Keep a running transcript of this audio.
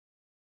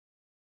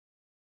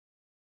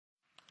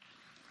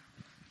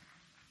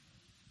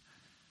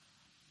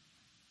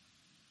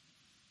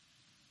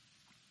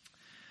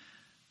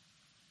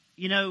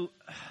You know,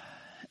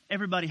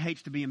 everybody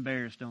hates to be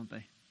embarrassed, don't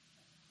they?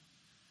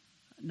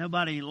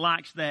 Nobody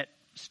likes that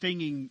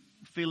stinging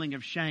feeling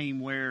of shame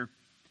where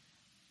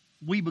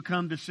we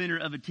become the center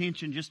of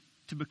attention just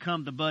to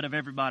become the butt of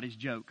everybody's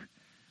joke.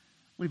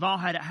 We've all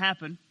had it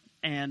happen,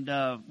 and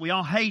we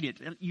all hate it.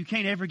 You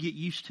can't ever get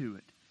used to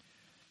it.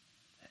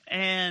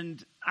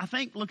 And I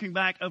think looking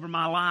back over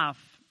my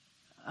life,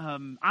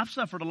 I've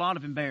suffered a lot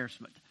of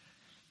embarrassment.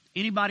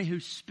 Anybody who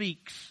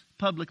speaks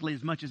publicly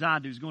as much as I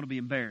do is going to be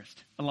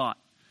embarrassed a lot.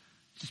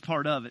 It's just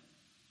part of it.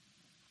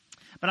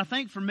 But I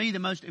think for me, the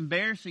most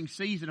embarrassing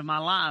season of my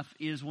life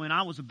is when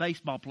I was a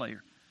baseball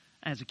player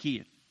as a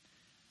kid.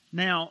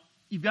 Now,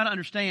 you've got to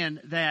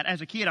understand that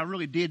as a kid, I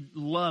really did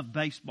love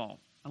baseball.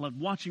 I loved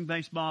watching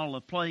baseball. I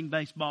loved playing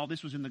baseball.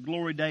 This was in the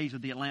glory days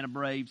of the Atlanta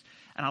Braves,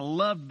 and I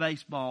loved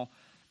baseball.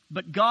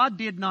 But God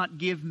did not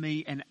give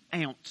me an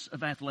ounce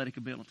of athletic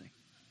ability.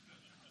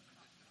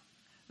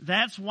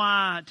 That's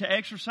why, to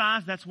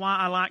exercise, that's why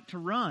I like to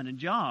run and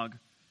jog.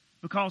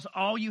 Because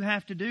all you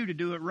have to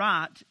do it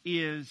right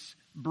is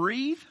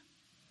breathe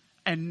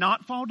and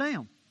not fall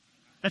down.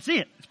 That's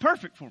it. It's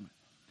perfect for me.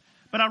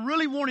 But I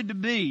really wanted to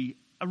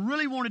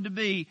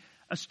be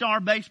a star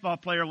baseball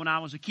player when I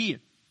was a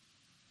kid.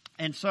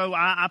 And so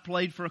I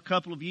played for a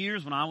couple of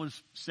years when I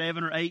was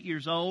 7 or 8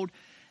 years old.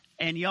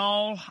 And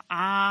y'all,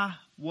 I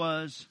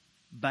was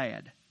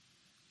bad.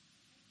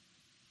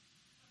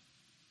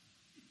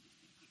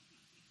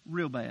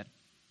 Real bad.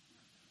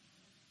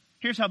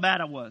 Here's how bad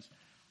I was.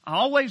 I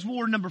always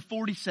wore number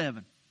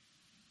 47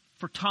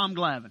 for Tom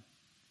Glavine,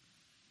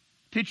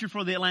 pitcher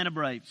for the Atlanta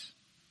Braves.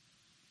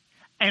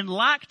 And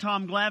like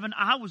Tom Glavine,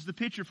 I was the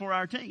pitcher for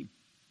our team.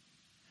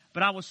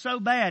 But I was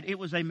so bad, it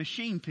was a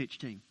machine pitch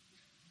team.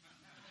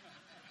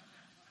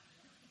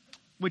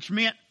 Which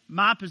meant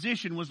my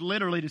position was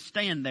literally to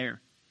stand there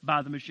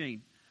by the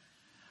machine.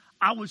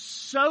 I was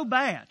so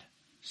bad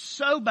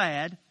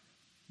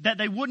that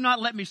they would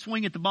not let me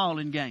swing at the ball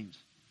in games.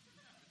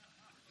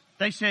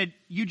 They said,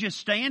 you just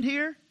stand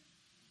here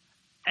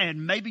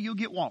and maybe you'll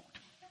get walked.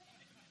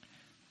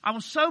 I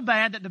was so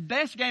bad that the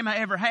best game I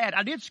ever had,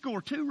 I did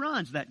score 2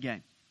 runs that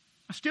game.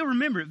 I still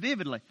remember it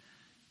vividly.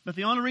 But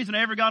the only reason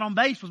I ever got on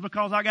base was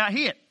because I got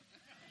hit.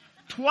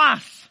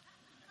 Twice.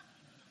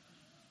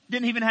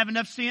 Didn't even have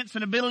enough sense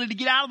and ability to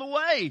get out of the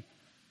way.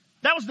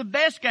 That was the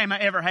best game I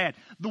ever had.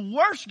 The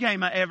worst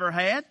game I ever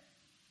had,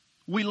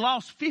 we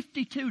lost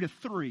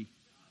 52-3.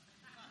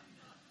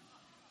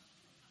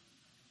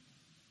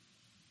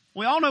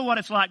 We all know what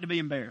it's like to be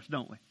embarrassed,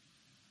 don't we?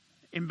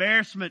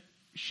 Embarrassment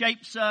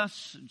shapes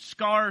us and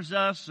scars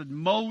us and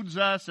molds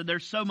us, and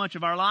there's so much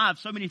of our lives,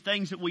 so many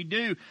things that we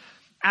do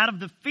out of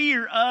the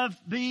fear of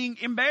being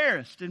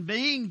embarrassed and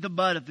being the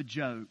butt of the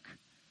joke.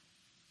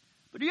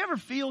 But do you ever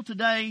feel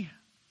today,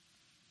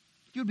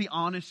 if you would be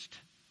honest,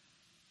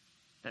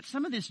 that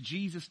some of this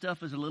Jesus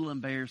stuff is a little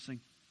embarrassing?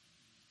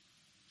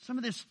 Some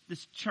of this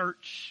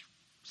church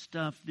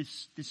stuff,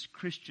 this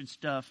Christian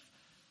stuff,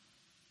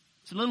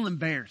 it's a little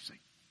embarrassing.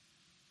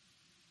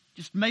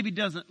 Just maybe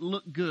doesn't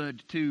look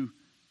good to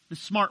the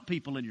smart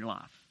people in your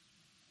life.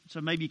 So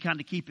maybe you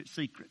kind of keep it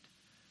secret.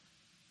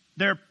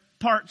 There are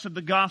parts of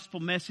the gospel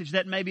message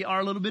that maybe are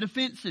a little bit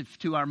offensive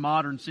to our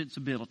modern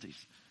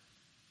sensibilities.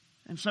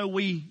 And so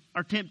we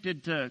are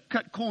tempted to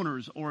cut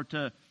corners or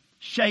to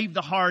shave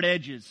the hard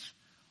edges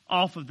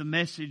off of the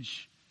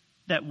message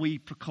that we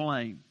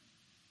proclaim.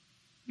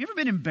 Have you ever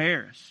been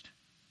embarrassed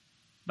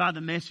by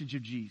the message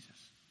of Jesus?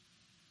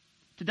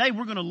 Today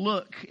we're going to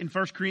look in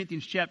 1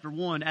 Corinthians chapter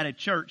 1 at a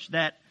church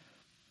that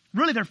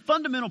really their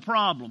fundamental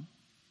problem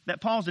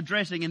that Paul's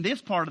addressing in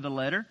this part of the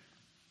letter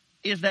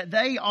is that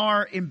they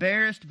are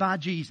embarrassed by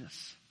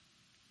Jesus.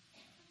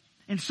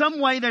 In some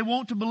way they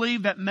want to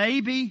believe that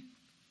maybe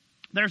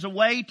there's a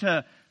way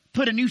to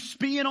put a new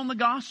spin on the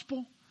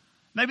gospel.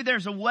 Maybe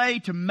there's a way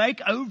to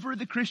make over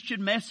the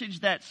Christian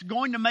message that's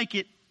going to make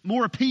it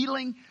more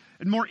appealing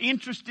and more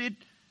interesting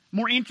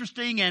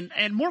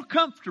and more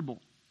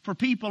comfortable for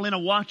people in a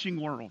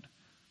watching world.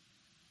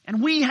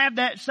 And we have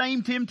that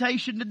same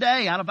temptation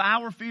today out of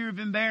our fear of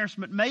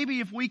embarrassment.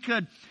 Maybe if we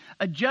could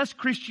adjust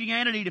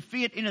Christianity to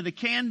fit into the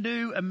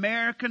can-do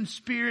American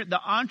spirit, the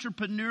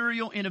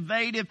entrepreneurial,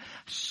 innovative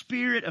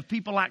spirit of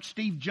people like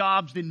Steve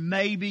Jobs, then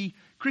maybe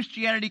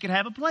Christianity could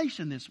have a place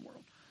in this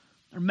world.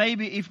 Or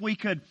maybe if we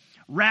could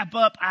wrap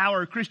up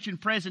our Christian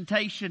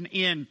presentation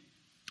in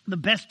the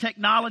best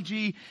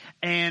technology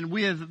and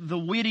with the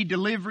witty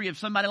delivery of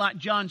somebody like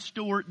Jon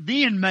Stewart,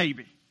 then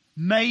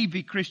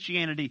maybe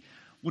Christianity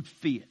would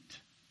fit.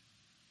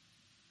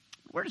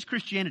 Where does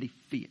Christianity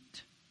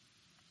fit?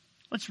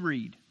 Let's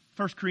read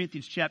 1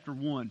 Corinthians chapter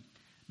 1,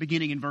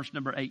 beginning in verse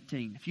number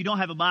 18. If you don't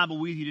have a Bible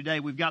with you today,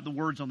 we've got the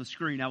words on the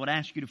screen. I would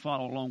ask you to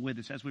follow along with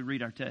us as we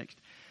read our text.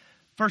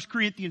 1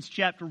 Corinthians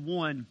chapter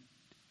 1,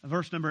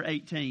 verse number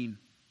 18.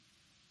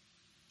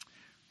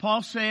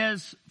 Paul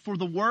says, "For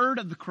the word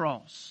of the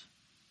cross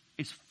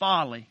is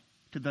folly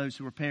to those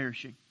who are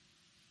perishing.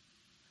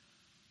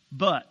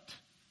 But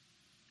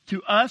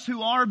to us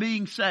who are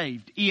being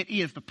saved, it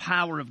is the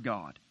power of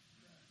God.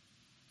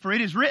 For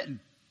it is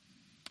written,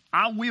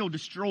 I will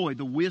destroy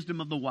the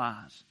wisdom of the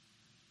wise,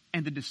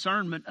 and the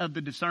discernment of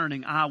the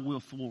discerning I will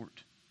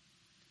thwart.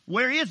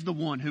 Where is the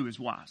one who is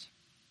wise?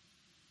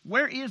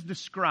 Where is the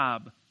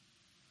scribe?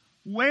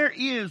 Where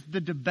is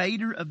the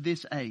debater of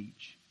this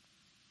age?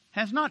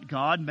 Has not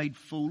God made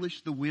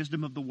foolish the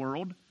wisdom of the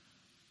world?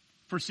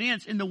 For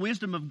since in the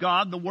wisdom of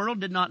God the world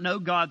did not know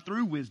God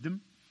through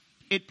wisdom,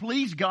 it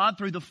pleased God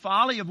through the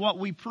folly of what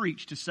we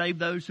preach to save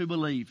those who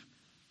believe.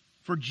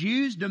 For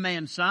Jews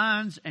demand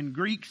signs and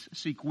Greeks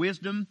seek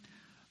wisdom,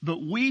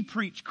 but we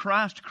preach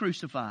Christ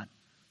crucified,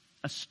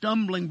 a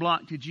stumbling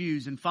block to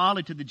Jews and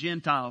folly to the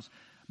Gentiles.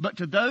 But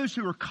to those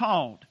who are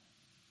called,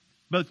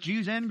 both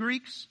Jews and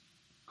Greeks,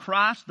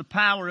 Christ the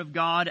power of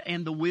God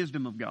and the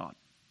wisdom of God.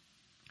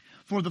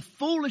 For the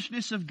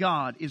foolishness of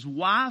God is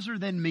wiser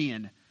than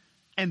men,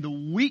 and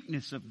the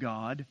weakness of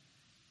God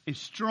is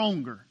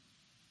stronger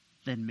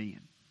than men.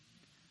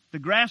 The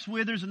grass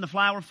withers and the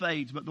flower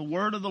fades, but the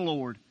word of the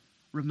Lord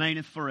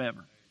remaineth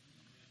forever.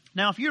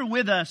 Now, if you're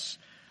with us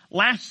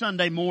last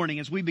Sunday morning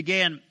as we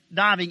began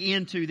diving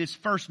into this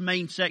first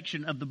main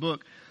section of the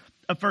book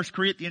of 1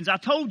 Corinthians, I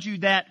told you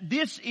that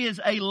this is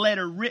a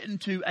letter written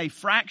to a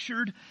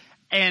fractured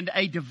and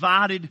a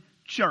divided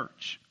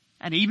church.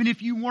 And even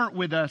if you weren't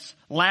with us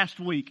last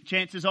week,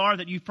 chances are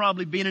that you've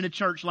probably been in a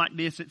church like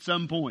this at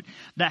some point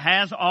that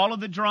has all of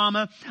the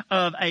drama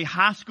of a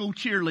high school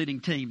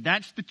cheerleading team.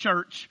 That's the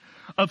church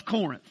of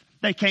Corinth.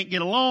 They can't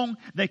get along.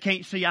 They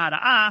can't see eye to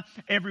eye.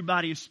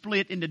 Everybody is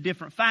split into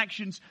different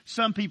factions.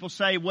 Some people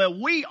say, well,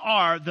 we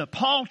are the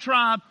Paul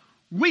tribe.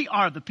 We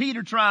are the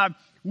Peter tribe.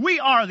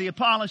 We are the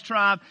Apollos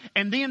tribe.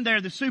 And then there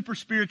are the super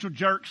spiritual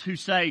jerks who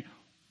say,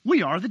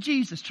 we are the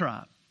Jesus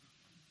tribe.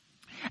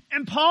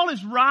 And Paul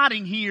is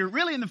writing here,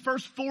 really in the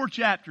first 4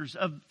 chapters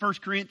of 1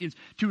 Corinthians,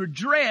 to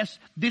address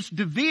this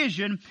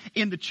division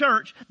in the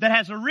church that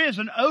has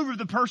arisen over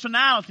the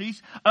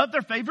personalities of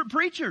their favorite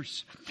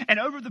preachers and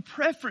over the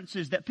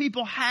preferences that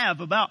people have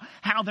about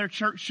how their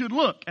church should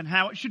look and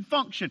how it should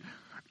function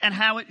and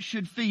how it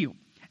should feel.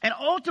 And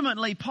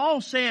ultimately,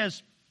 Paul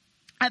says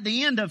at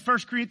the end of 1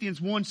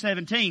 Corinthians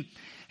 1:17,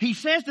 he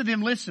says to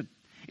them, listen,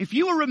 if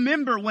you will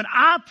remember when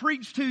I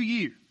preached to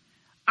you,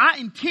 I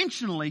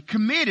intentionally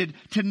committed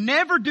to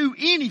never do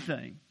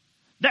anything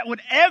that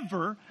would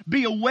ever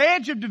be a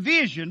wedge of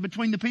division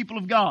between the people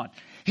of God.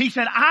 He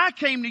said, I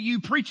came to you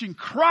preaching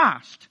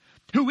Christ,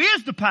 who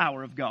is the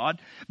power of God,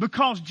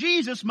 because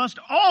Jesus must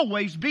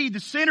always be the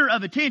center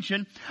of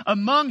attention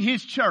among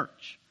His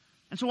church.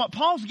 And so what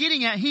Paul's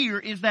getting at here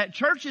is that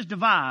churches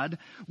divide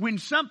when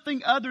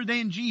something other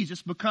than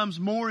Jesus becomes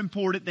more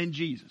important than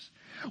Jesus.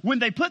 When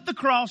they put the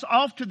cross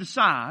off to the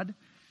side,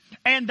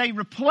 and they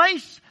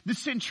replace the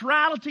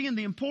centrality and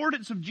the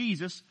importance of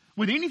Jesus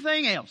with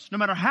anything else, no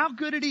matter how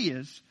good it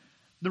is,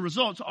 the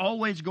result's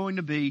always going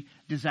to be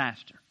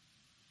disaster.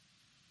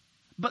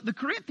 But the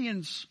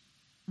Corinthians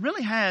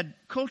really had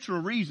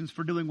cultural reasons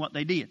for doing what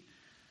they did.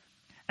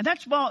 And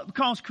that's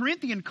because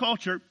Corinthian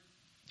culture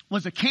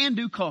was a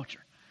can-do culture.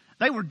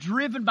 They were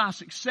driven by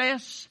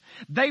success.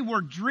 They were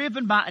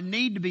driven by a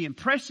need to be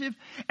impressive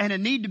and a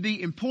need to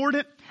be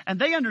important. And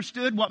they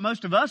understood what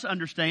most of us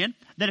understand,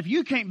 that if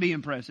you can't be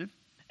impressive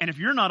and if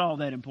you're not all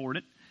that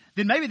important,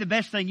 then maybe the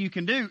best thing you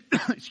can do,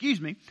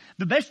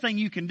 the best thing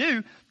you can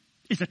do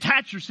is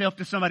attach yourself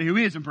to somebody who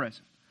is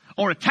impressive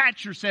or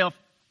attach yourself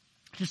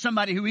to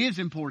somebody who is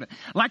important.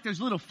 Like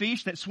those little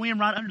fish that swim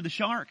right under the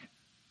shark.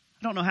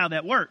 I don't know how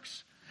that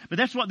works, but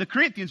that's what the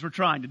Corinthians were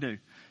trying to do.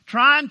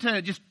 Trying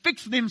to just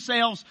fix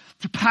themselves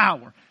to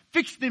power,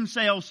 fix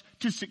themselves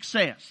to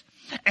success.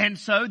 And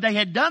so they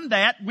had done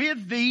that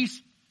with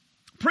these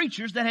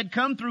preachers that had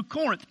come through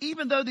Corinth.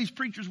 Even though these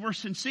preachers were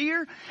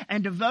sincere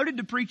and devoted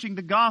to preaching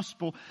the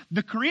gospel,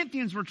 the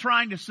Corinthians were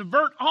trying to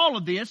subvert all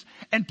of this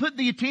and put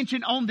the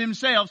attention on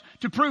themselves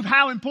to prove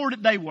how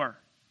important they were,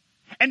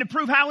 and to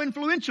prove how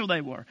influential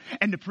they were,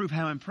 and to prove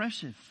how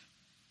impressive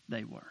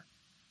they were.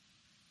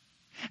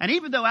 And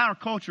even though our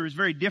culture is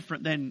very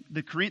different than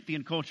the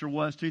Corinthian culture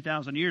was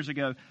 2,000 years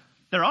ago,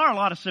 there are a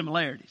lot of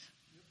similarities.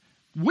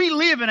 We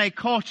live in a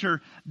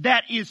culture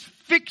that is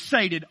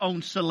fixated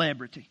on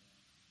celebrity.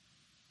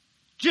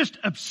 Just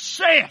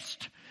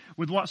obsessed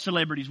with what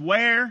celebrities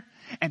wear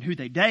and who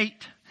they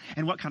date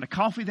and what kind of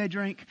coffee they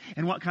drink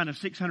and what kind of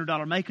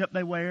 $600 makeup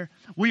they wear.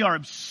 We are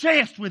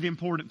obsessed with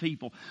important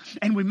people.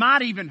 And we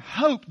might even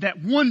hope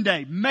that one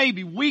day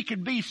maybe we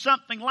could be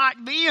something like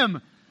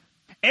them.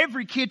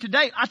 Every kid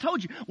today, I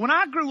told you, when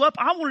I grew up,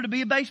 I wanted to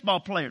be a baseball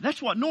player.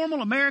 That's what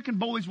normal American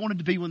boys wanted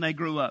to be when they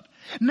grew up.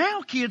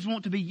 Now kids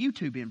want to be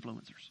YouTube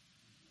influencers.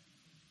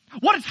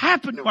 What has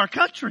happened to our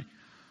country?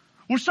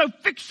 We're so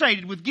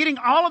fixated with getting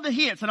all of the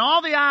hits and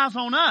all the eyes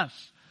on us.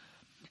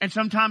 And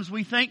sometimes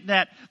we think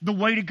that the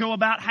way to go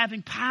about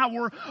having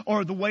power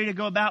or the way to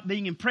go about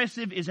being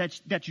impressive is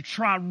that you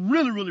try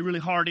really, really, really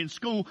hard in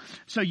school.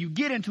 So you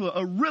get into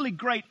a really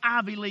great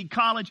Ivy League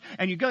college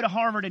and you go to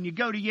Harvard and you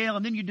go to Yale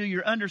and then you do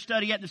your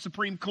understudy at the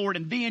Supreme Court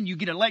and then you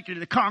get elected to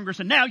the Congress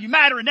and now you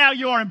matter and now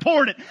you are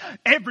important.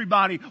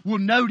 Everybody will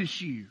notice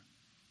you.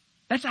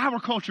 That's our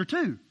culture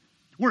too.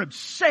 We're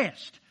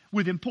obsessed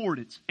with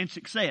importance and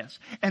success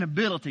and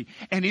ability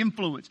and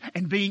influence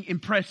and being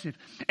impressive.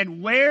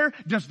 And where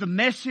does the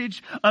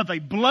message of a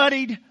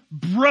bloodied,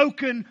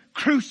 broken,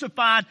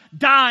 crucified,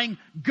 dying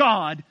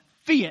God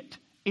fit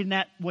in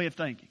that way of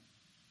thinking?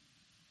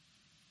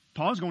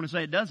 Paul's going to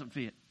say it doesn't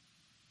fit.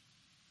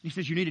 He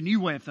says you need a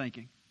new way of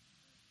thinking,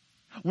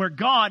 where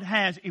God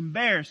has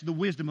embarrassed the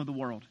wisdom of the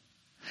world,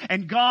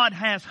 and God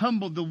has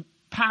humbled the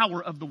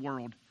power of the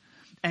world,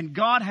 and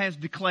God has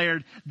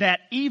declared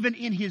that even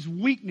in His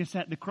weakness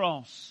at the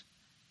cross,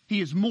 He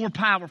is more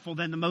powerful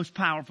than the most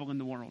powerful in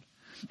the world.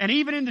 And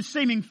even in the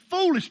seeming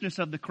foolishness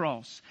of the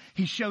cross,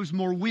 He shows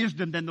more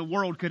wisdom than the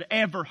world could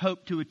ever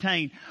hope to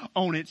attain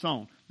on its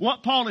own.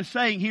 What Paul is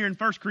saying here in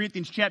 1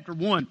 Corinthians chapter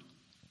 1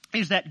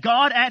 is that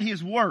God at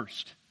His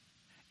worst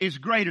is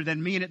greater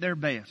than men at their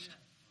best.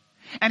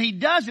 And He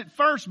does it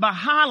first by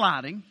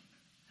highlighting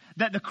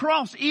that the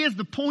cross is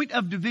the point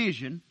of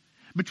division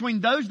between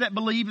those that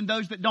believe and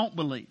those that don't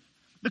believe.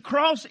 The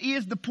cross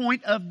is the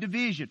point of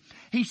division.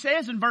 He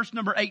says in verse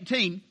number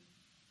 18,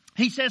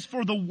 he says,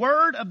 "For the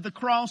word of the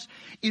cross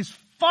is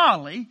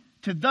folly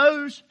to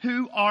those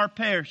who are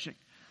perishing."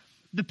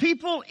 The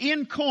people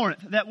in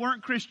Corinth that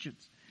weren't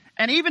Christians,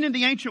 and even in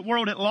the ancient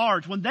world at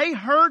large, when they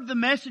heard the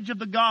message of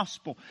the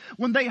gospel,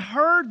 when they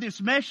heard this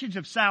message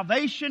of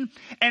salvation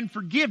and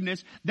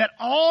forgiveness that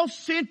all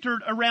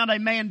centered around a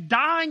man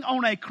dying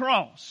on a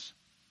cross,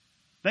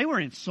 they were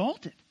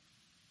insulted.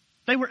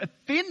 They were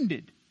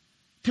offended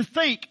to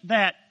think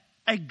that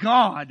a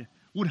God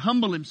would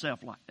humble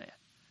Himself like that.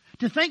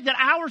 To think that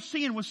our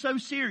sin was so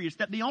serious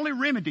that the only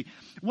remedy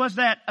was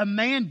that a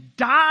man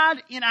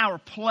died in our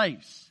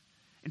place.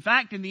 In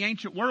fact, in the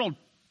ancient world,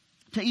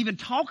 to even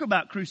talk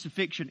about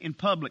crucifixion in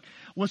public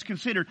was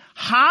considered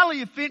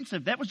highly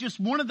offensive. That was just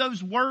one of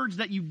those words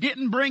that you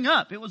didn't bring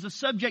up. It was a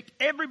subject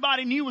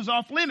everybody knew was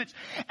off limits.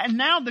 And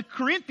now the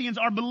Corinthians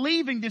are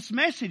believing this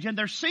message, and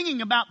they're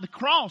singing about the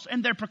cross,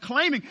 and they're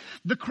proclaiming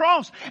the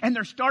cross, and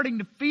they're starting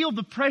to feel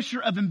the pressure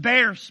of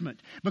embarrassment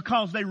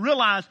because they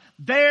realize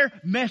their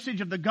message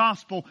of the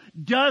gospel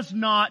does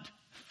not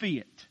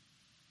fit.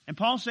 And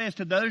Paul says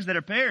to those that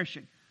are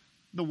perishing,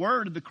 the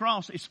word of the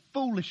cross is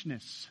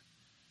foolishness.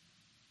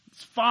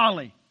 It's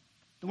folly.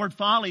 The word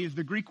folly is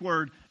the Greek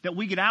word that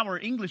we get our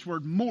English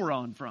word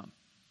moron from.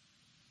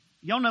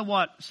 Y'all know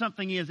what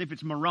something is if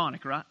it's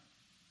moronic, right?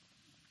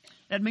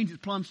 That means it's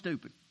plumb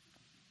stupid.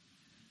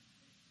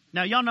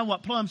 Now, y'all know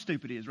what plumb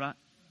stupid is, right?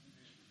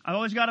 I've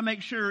always got to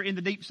make sure in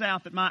the Deep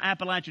South that my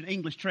Appalachian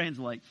English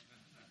translates.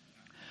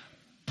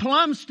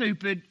 Plumb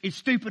stupid is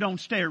stupid on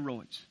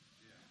steroids.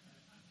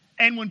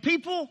 And when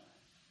people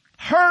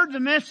heard the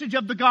message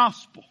of the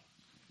gospel,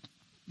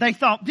 they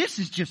thought, this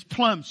is just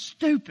plumb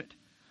stupid.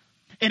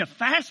 In a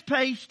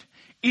fast-paced,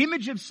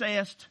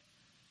 image-obsessed,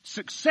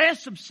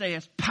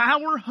 success-obsessed,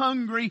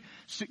 power-hungry,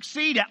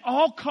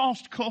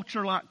 succeed-at-all-cost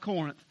culture like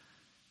Corinth,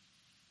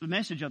 the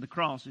message of the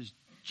cross is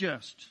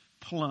just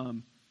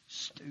plumb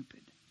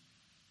stupid.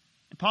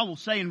 And Paul will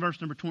say in verse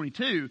number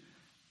 22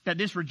 that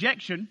this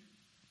rejection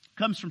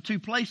comes from two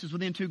places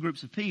within two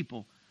groups of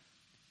people.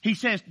 He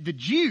says the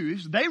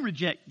Jews, they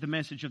reject the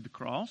message of the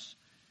cross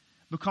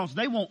because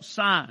they want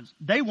signs.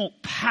 They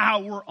want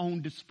power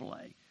on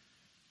display.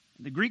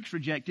 The Greeks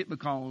reject it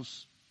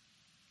because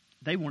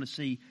they want to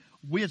see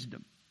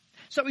wisdom.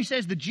 So he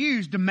says the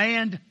Jews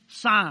demand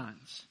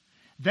signs.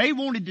 They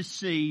wanted to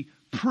see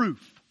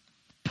proof,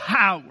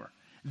 power.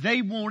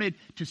 They wanted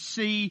to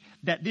see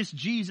that this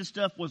Jesus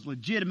stuff was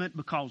legitimate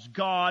because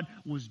God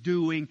was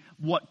doing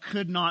what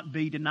could not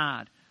be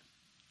denied.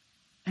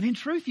 And in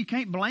truth, you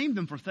can't blame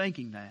them for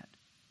thinking that.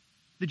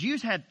 The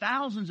Jews had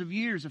thousands of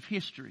years of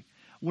history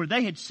where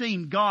they had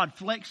seen God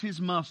flex His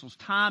muscles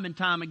time and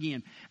time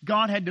again.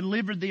 God had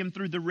delivered them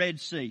through the Red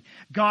Sea.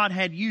 God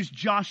had used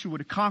Joshua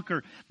to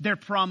conquer their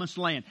promised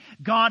land.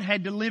 God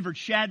had delivered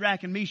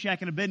Shadrach and Meshach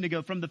and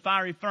Abednego from the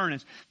fiery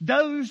furnace.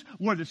 Those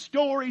were the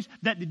stories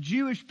that the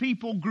Jewish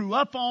people grew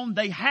up on.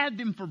 They had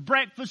them for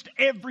breakfast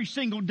every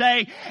single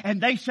day.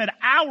 And they said,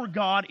 our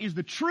God is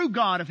the true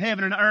God of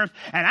heaven and earth,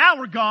 and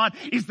our God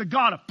is the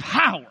God of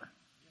power.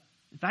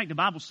 In fact, the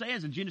Bible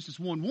says in Genesis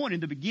 1:1,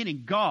 in the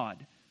beginning,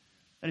 God,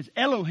 that is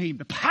Elohim,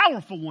 the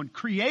powerful one,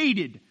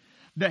 created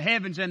the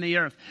heavens and the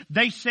earth.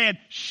 They said,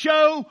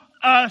 show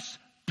us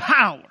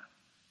power.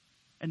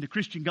 And the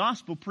Christian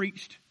gospel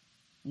preached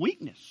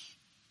weakness.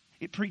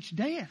 It preached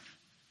death.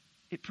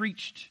 It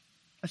preached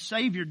a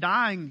Savior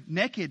dying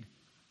naked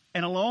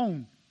and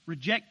alone,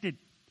 rejected,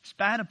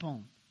 spat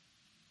upon.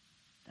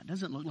 That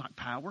doesn't look like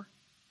power.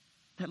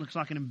 That looks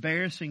like an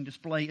embarrassing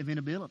display of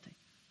inability.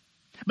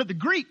 But the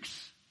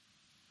Greeks,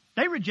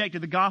 they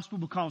rejected the gospel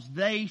because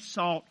they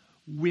sought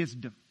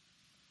wisdom.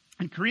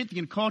 And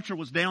Corinthian culture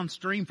was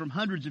downstream from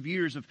hundreds of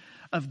years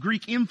of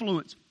Greek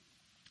influence.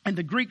 And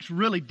the Greeks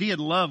really did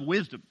love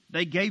wisdom.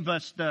 They gave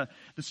us the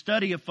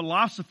study of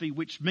philosophy,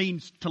 which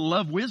means to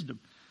love wisdom.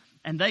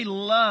 And they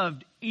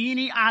loved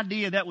any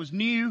idea that was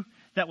new,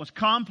 that was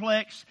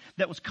complex,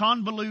 that was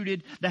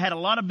convoluted, that had a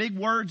lot of big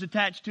words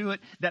attached to it,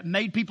 that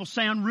made people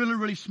sound really,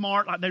 really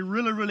smart, like they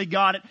really, really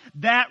got it.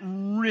 That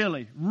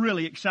really,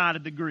 really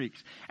excited the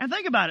Greeks. And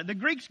think about it. The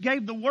Greeks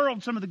gave the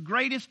world some of the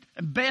greatest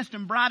and best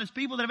and brightest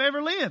people that have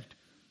ever lived.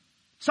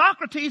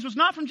 Socrates was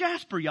not from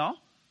Jasper, y'all.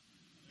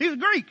 He was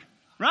Greek,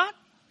 right?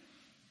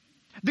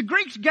 The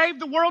Greeks gave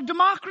the world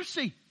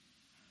democracy.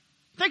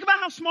 Think about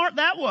how smart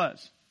that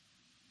was.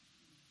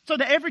 So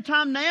that every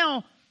time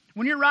now,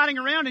 when you're riding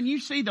around and you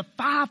see the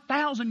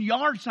 5,000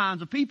 yard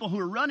signs of people who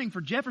are running for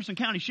Jefferson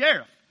County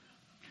Sheriff,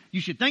 you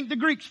should thank the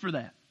Greeks for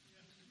that.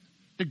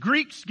 The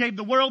Greeks gave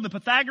the world the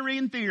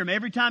Pythagorean theorem.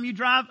 Every time you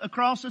drive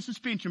across a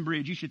suspension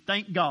bridge, you should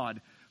thank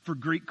God for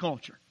Greek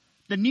culture.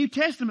 The New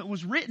Testament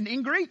was written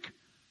in Greek.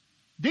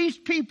 These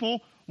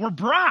people were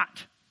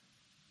bright.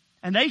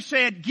 And they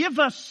said, give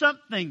us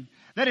something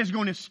that is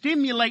going to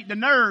stimulate the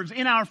nerves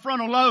in our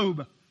frontal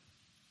lobe.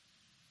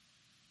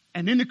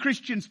 And then the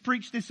Christians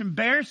preached this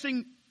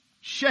embarrassing,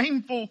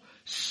 shameful,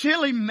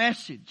 silly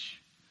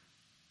message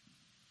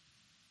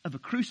of a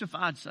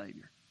crucified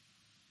Savior.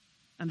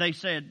 And they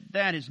said,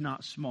 that is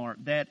not smart.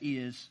 That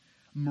is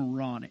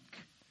moronic.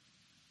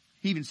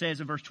 He even says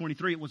in verse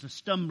 23, it was a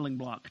stumbling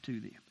block to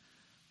them.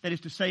 That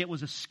is to say, it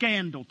was a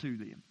scandal to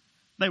them.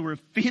 They were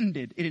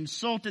offended. It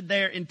insulted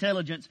their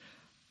intelligence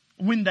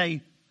when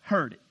they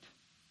heard it.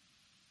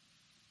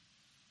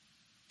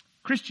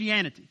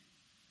 Christianity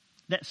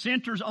that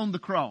centers on the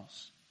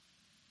cross,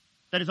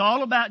 that is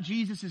all about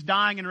Jesus'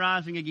 dying and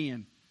rising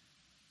again,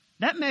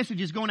 that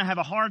message is going to have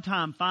a hard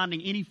time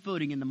finding any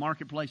footing in the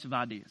marketplace of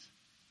ideas.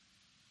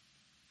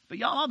 But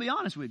y'all, I'll be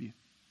honest with you.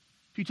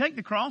 If you take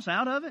the cross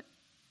out of it,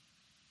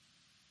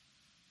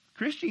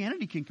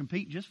 Christianity can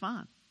compete just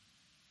fine.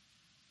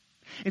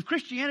 If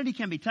Christianity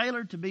can be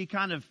tailored to be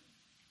kind of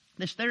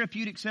this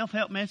therapeutic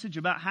self-help message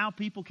about how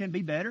people can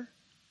be better,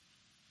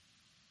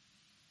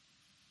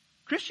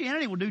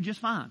 Christianity will do just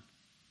fine.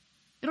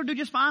 It'll do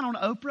just fine on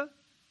Oprah.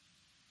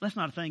 That's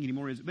not a thing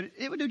anymore, is it? But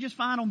it would do just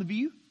fine on The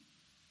View.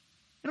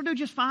 It'll do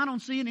just fine on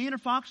CNN or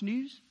Fox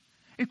News.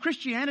 If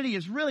Christianity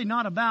is really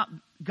not about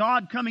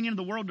God coming into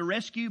the world to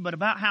rescue, but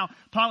about how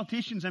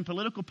politicians and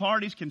political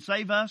parties can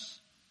save us,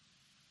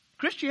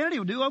 Christianity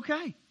will do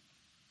okay.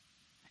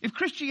 If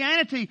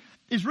Christianity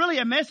is really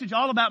a message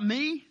all about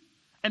me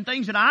and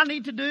things that I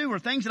need to do or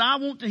things that I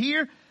want to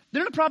hear,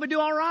 then it'll probably do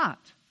all right.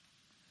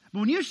 But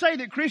when you say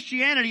that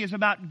Christianity is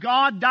about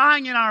God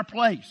dying in our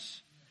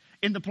place,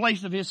 in the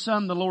place of His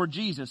Son, the Lord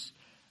Jesus,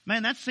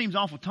 man, that seems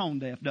awful tone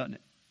deaf, doesn't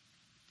it?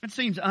 It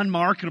seems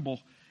unmarketable.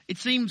 It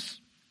seems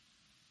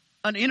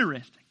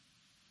uninteresting.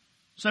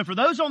 So for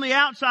those on the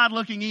outside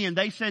looking in,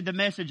 they said the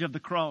message of the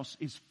cross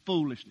is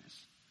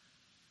foolishness.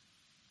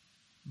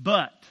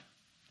 But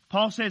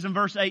Paul says in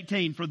verse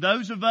 18, for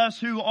those of us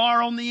who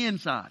are on the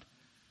inside,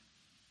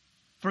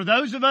 for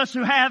those of us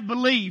who have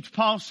believed,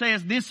 Paul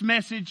says this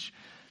message,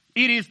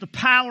 it is the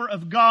power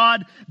of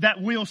God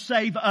that will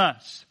save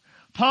us.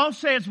 Paul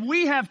says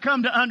we have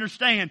come to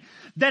understand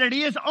that it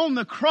is on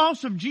the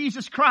cross of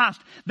Jesus Christ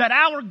that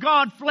our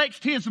God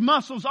flexed His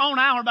muscles on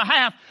our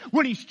behalf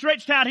when He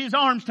stretched out His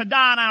arms to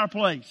die in our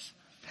place.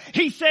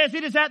 He says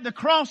it is at the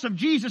cross of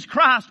Jesus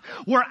Christ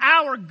where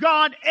our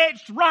God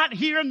etched right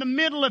here in the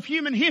middle of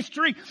human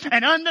history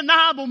an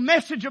undeniable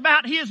message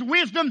about His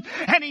wisdom,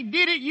 and He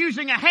did it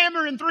using a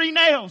hammer and 3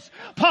 nails.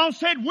 Paul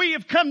said we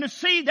have come to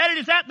see that it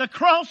is at the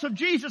cross of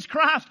Jesus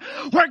Christ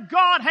where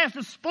God has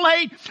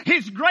displayed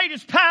His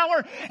greatest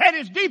power and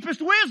His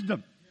deepest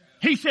wisdom.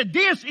 He said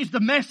this is the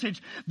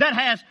message that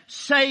has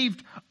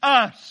saved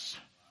us.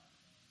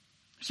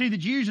 See, the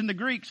Jews and the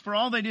Greeks, for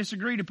all they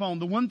disagreed upon,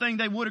 the one thing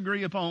they would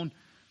agree upon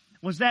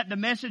was that the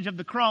message of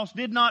the cross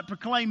did not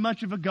proclaim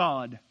much of a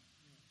God.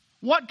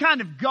 What kind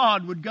of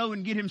God would go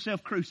and get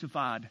Himself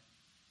crucified?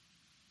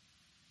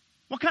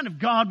 What kind of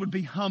God would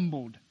be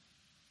humbled?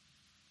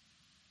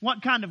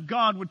 What kind of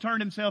God would turn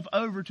Himself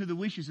over to the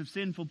wishes of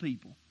sinful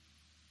people?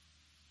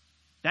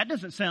 That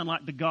doesn't sound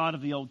like the God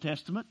of the Old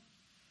Testament,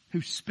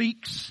 who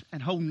speaks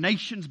and whole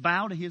nations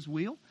bow to His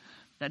will.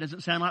 That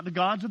doesn't sound like the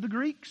gods of the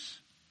Greeks.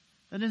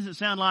 That doesn't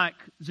sound like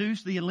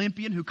Zeus the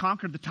Olympian who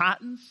conquered the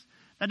Titans.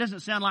 That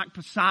doesn't sound like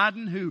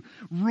Poseidon who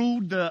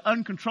ruled the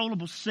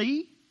uncontrollable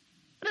sea.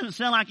 That doesn't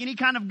sound like any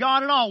kind of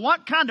God at all.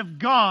 What kind of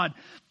God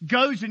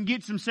goes and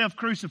gets Himself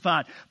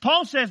crucified?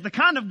 Paul says the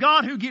kind of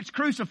God who gets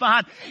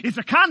crucified is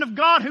the kind of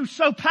God who's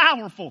so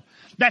powerful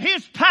that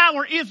His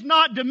power is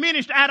not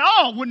diminished at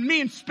all when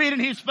men spit in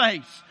His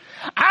face.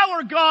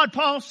 Our God,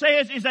 Paul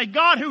says, is a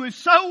God who is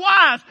so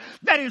wise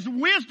that His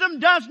wisdom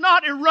does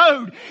not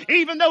erode,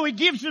 even though He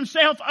gives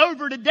Himself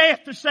over to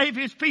death to save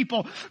His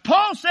people.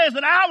 Paul says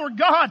that our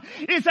God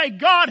is a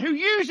God who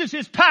uses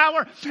His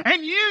power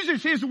and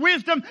uses His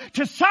wisdom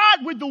to side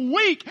with the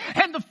weak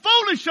and the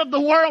foolish of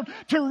the world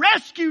to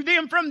rescue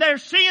them from their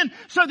sin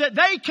so that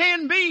they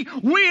can be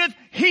with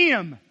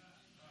Him.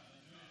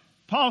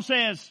 Paul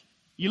says,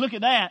 you look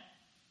at that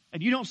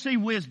and you don't see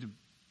wisdom,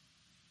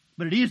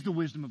 but it is the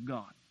wisdom of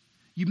God.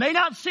 You may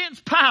not sense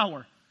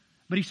power,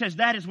 but he says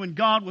that is when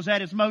God was at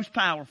His most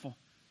powerful.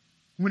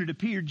 when it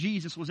appeared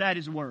Jesus was at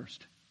his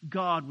worst,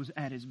 God was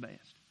at his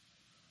best.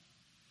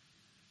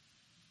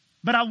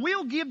 But I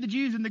will give the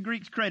Jews and the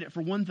Greeks credit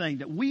for one thing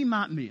that we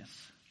might miss.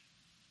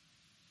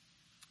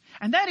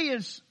 And that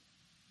is,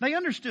 they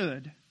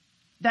understood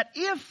that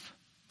if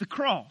the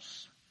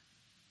cross,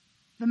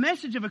 the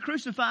message of a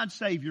crucified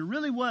Savior,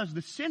 really was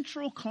the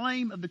central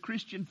claim of the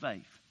Christian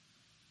faith,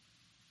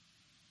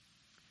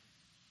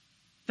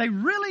 they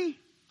really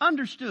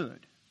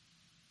understood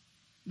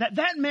that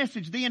that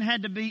message then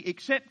had to be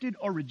accepted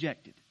or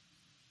rejected.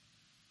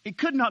 It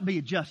could not be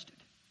adjusted.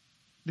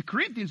 The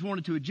Corinthians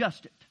wanted to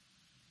adjust it,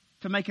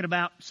 to make it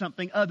about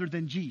something other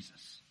than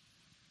Jesus.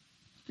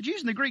 The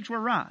Jews and the Greeks were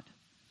right.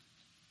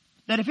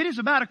 That if it is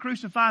about a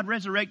crucified,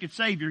 resurrected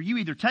Savior, you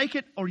either take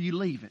it or you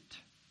leave it.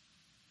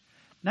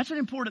 That's an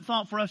important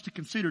thought for us to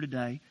consider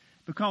today,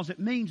 because it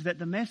means that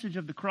the message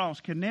of the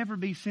cross can never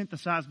be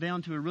synthesized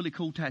down to a really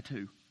cool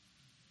tattoo.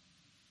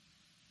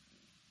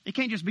 It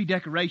can't just be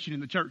decoration in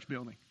the church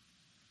building.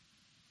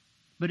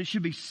 But it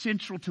should be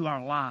central to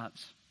our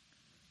lives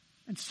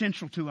and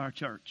central to our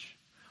church.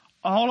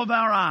 All of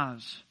our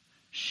eyes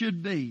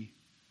should be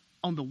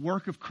on the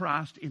work of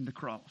Christ in the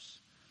cross.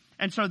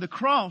 And so the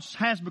cross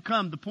has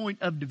become the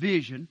point of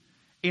division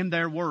in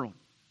their world.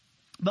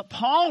 But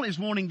Paul is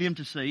wanting them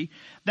to see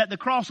that the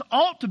cross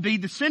ought to be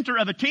the center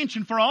of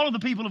attention for all of the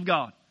people of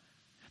God.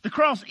 The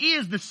cross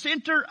is the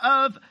center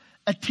of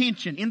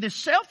attention. In this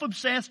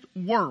self-obsessed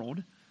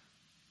world,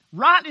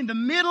 right in the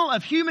middle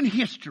of human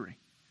history,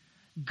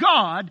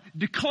 God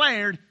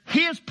declared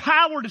His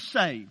power to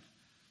save.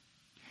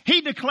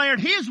 He declared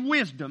His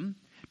wisdom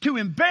to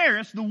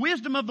embarrass the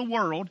wisdom of the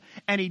world,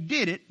 and He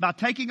did it by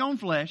taking on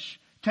flesh,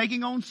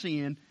 taking on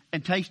sin,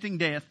 and tasting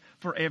death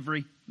for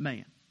every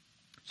man.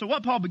 So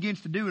what Paul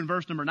begins to do in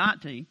verse number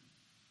 19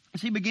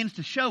 is he begins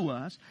to show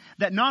us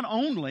that not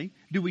only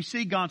do we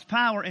see God's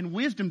power and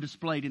wisdom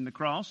displayed in the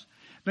cross,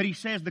 but he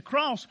says the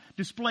cross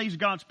displays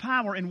God's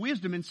power and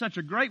wisdom in such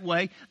a great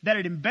way that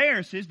it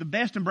embarrasses the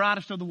best and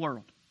brightest of the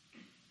world.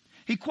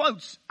 He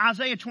quotes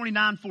Isaiah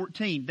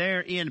 29:14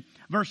 there in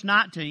verse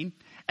 19,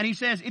 and he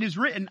says, "It is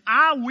written,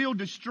 I will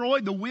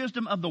destroy the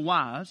wisdom of the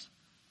wise,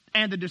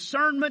 and the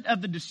discernment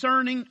of the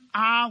discerning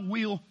I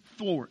will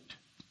thwart."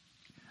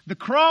 The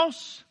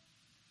cross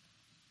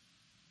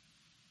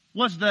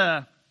was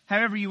the,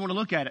 however you want to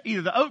look at it,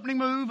 either the opening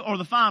move or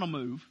the final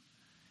move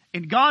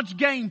in God's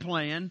game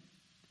plan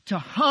to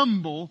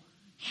humble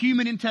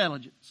human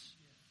intelligence.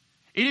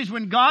 It is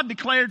when God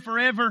declared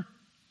forever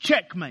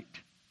checkmate.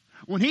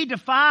 When He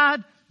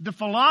defied the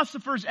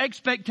philosopher's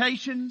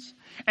expectations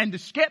and the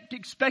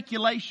skeptic's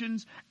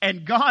speculations,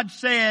 and God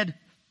said,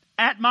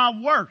 at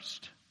my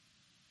worst,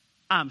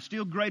 I'm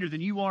still greater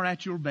than you are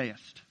at your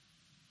best.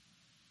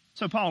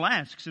 So Paul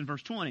asks in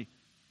verse 20,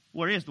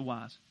 where is the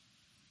wise?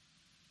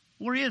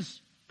 Where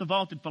is the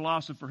vaunted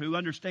philosopher who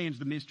understands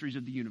the mysteries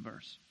of the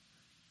universe?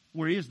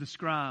 Where is the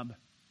scribe?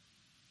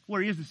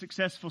 Where is the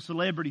successful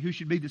celebrity who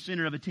should be the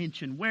center of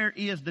attention? Where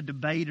is the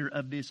debater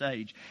of this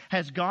age?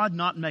 Has God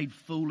not made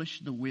foolish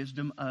the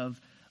wisdom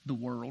of the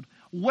world?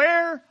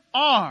 Where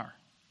are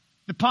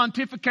the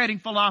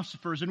pontificating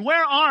philosophers, and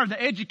where are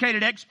the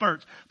educated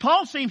experts?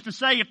 Paul seems to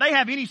say if they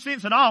have any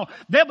sense at all,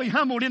 they'll be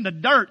humbled in the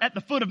dirt at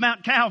the foot of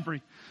Mount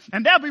Calvary,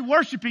 and they'll be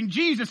worshiping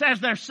Jesus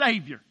as their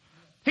Savior.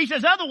 He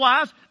says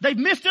otherwise, they've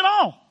missed it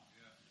all.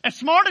 As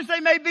smart as they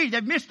may be,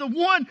 they've missed the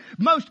one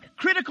most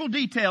critical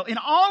detail in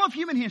all of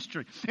human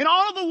history, in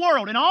all of the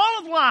world, in all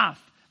of life.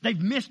 They've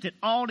missed it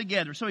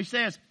altogether. So he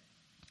says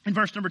in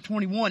verse number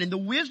 21, in the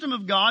wisdom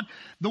of God,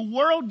 the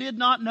world did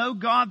not know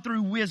God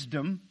through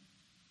wisdom.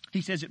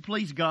 He says it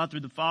pleased God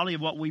through the folly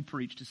of what we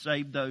preach to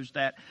save those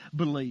that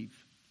believe.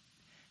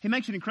 He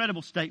makes an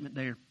incredible statement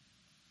there.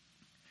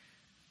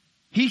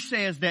 He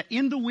says that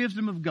in the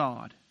wisdom of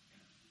God,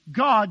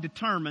 God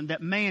determined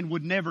that man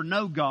would never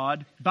know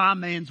God by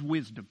man's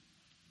wisdom.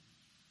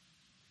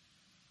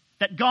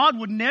 That God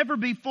would never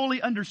be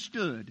fully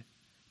understood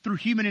through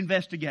human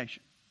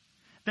investigation.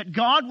 That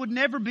God would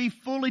never be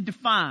fully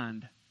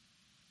defined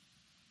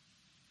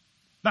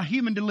by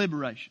human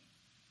deliberation.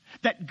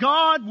 That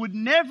God would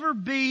never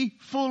be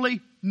fully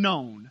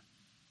known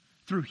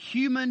through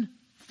human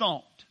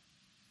thought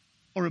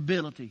or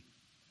ability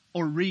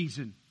or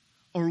reason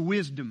or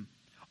wisdom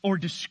or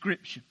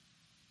description.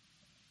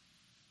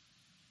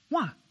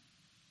 Why?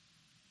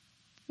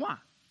 Why?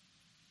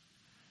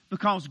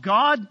 Because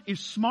God is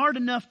smart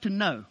enough to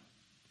know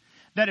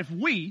that if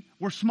we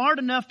were smart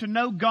enough to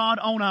know God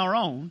on our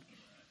own,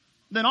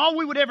 then all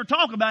we would ever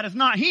talk about is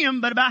not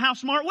Him, but about how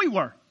smart we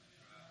were.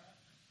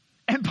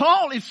 And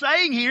Paul is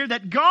saying here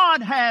that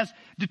God has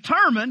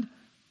determined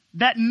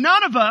that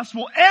none of us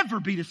will ever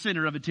be the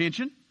center of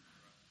attention,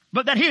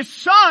 but that His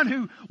Son,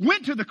 who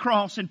went to the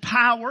cross in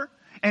power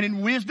and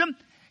in wisdom,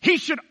 He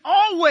should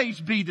always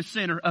be the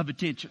center of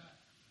attention.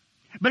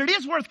 But it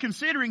is worth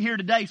considering here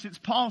today, since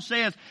Paul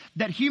says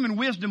that human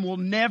wisdom will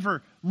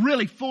never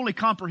really fully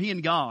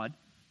comprehend God.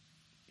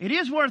 It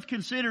is worth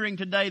considering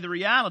today the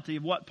reality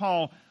of what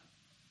Paul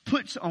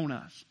puts on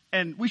us.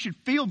 And we should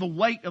feel the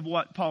weight of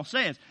what Paul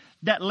says.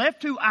 That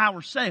left to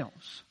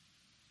ourselves,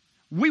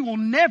 we will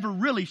never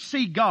really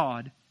see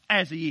God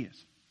as He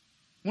is.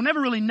 We'll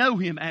never really know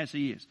Him as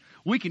He is.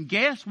 We can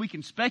guess, we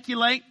can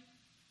speculate,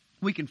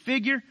 we can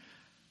figure,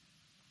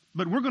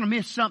 but we're going to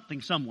miss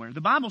something somewhere.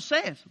 The Bible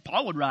says,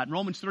 Paul would write in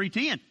Romans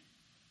 3:10,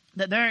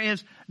 that there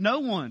is no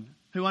one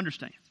who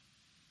understands.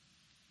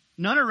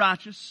 None are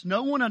righteous,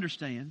 no one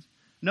understands,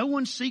 no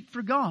one seek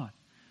for God.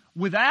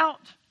 Without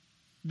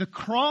the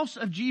cross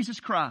of Jesus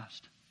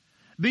Christ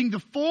being the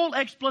full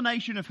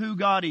explanation of who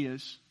God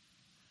is,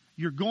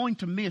 you're going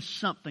to miss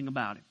something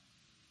about Him.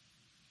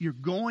 You're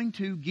going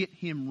to get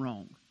Him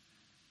wrong.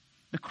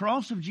 The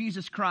cross of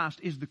Jesus Christ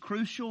is the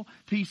crucial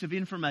piece of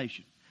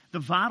information, the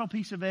vital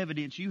piece of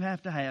evidence you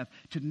have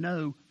to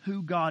know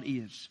who God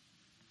is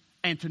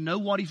and to know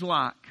what He's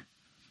like.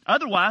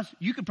 Otherwise,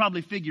 you could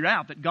probably figure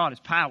out that God is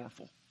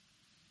powerful.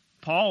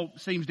 Paul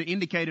seems to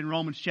indicate in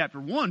Romans chapter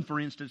 1, for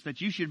instance,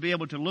 that you should be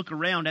able to look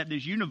around at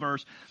this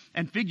universe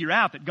and figure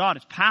out that God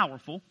is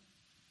powerful.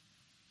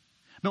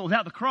 But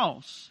without the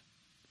cross,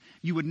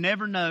 you would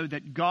never know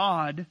that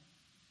God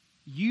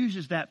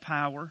uses that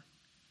power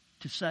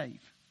to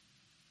save.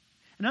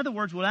 In other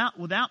words,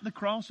 without the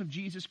cross of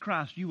Jesus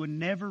Christ, you would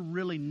never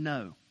really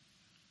know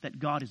that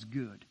God is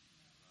good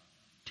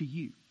to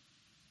you.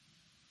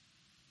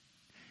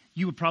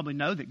 You would probably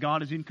know that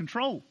God is in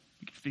control.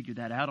 You could figure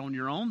that out on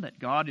your own, that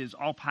God is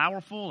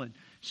all-powerful and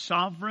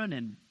sovereign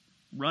and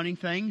running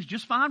things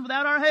just fine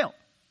without our help.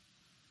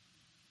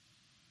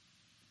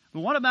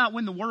 But what about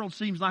when the world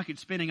seems like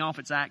it's spinning off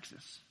its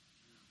axis?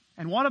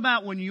 And what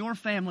about when your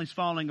family's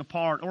falling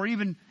apart? Or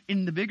even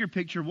in the bigger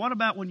picture, what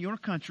about when your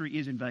country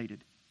is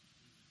invaded?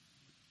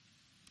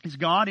 Is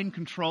God in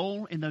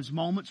control in those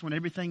moments when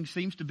everything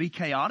seems to be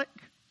chaotic?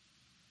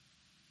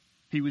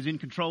 He was in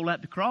control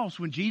at the cross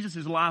when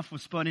Jesus' life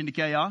was spun into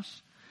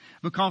chaos.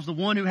 Because the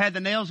one who had the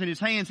nails in His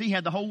hands, He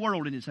had the whole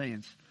world in His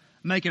hands.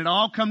 Making it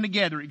all come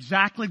together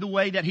exactly the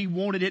way that He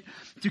wanted it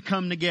to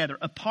come together.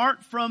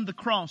 Apart from the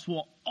cross,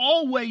 we'll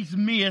always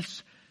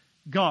miss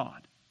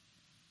God.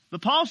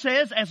 But Paul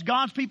says, as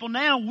God's people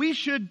now, we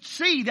should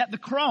see that the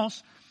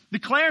cross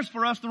declares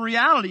for us the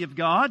reality of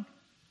God.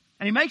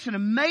 And he makes an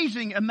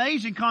amazing,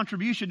 amazing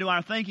contribution to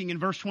our thinking in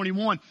verse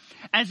 21.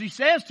 As he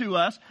says to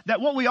us that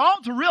what we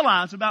ought to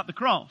realize about the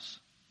cross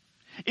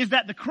is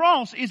that the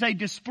cross is a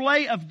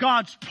display of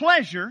God's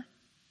pleasure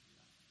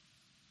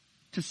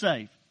to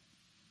save.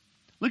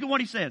 Look at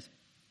what he says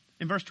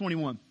in verse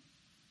 21.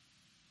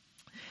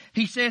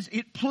 He says,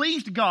 it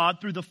pleased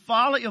God through the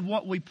folly of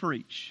what we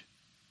preach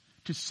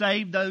to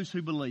save those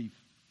who believe.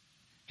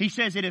 He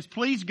says it has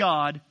pleased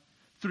God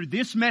through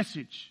this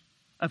message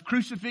of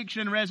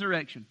crucifixion and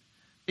resurrection.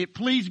 It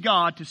pleased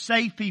God to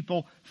save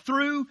people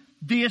through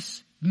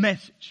this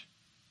message.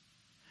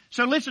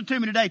 So listen to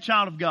me today,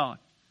 child of God.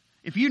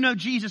 If you know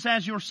Jesus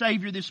as your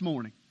Savior this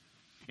morning,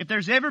 if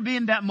there's ever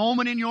been that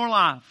moment in your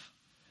life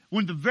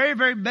when the very,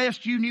 very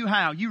best you knew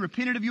how, you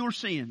repented of your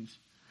sins,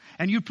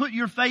 and you put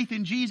your faith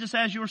in Jesus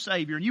as your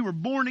Savior, and you were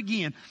born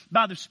again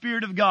by the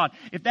Spirit of God,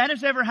 if that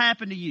has ever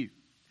happened to you,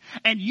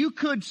 and you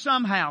could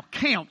somehow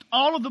count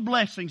all of the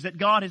blessings that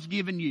God has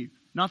given you,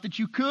 not that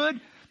you could,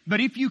 but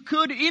if you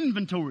could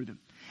inventory them,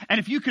 and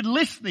if you could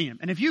list them,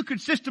 and if you could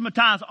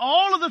systematize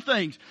all of the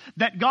things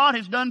that God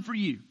has done for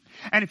you,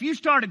 and if you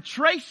started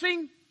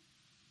tracing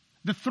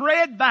the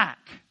thread back,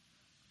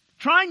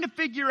 trying to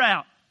figure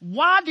out,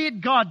 why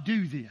did God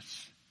do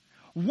this?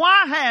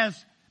 Why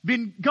has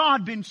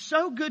God been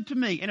so good to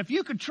me? And if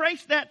you could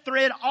trace that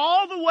thread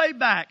all the way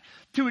back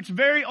to its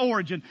very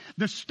origin,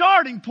 the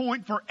starting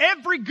point for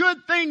every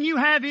good thing you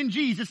have in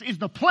Jesus is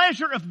the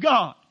pleasure of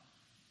God.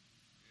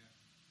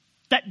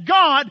 That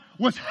God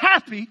was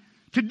happy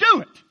to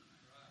do it.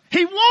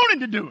 He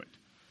wanted to do it.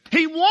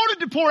 He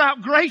wanted to pour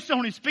out grace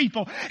on His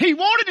people. He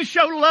wanted to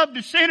show love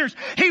to sinners.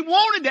 He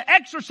wanted to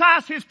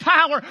exercise His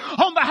power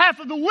on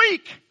behalf of the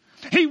weak.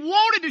 He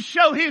wanted to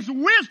show His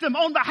wisdom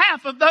on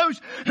behalf of those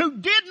who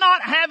did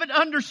not have it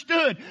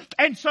understood.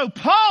 And so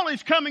Paul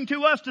is coming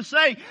to us to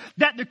say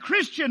that the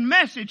Christian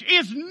message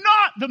is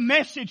not the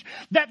message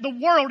that the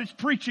world is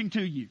preaching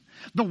to you.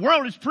 The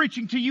world is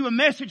preaching to you a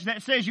message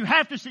that says you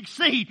have to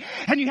succeed,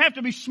 and you have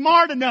to be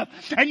smart enough,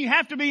 and you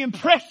have to be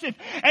impressive,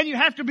 and you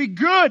have to be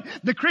good.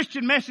 The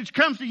Christian message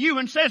comes to you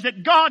and says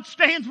that God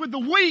stands with the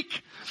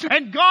weak,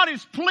 and God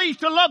is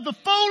pleased to love the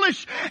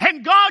foolish,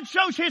 and God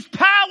shows His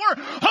power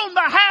on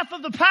behalf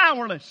of the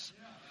powerless.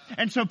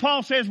 And so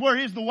Paul says, where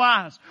is the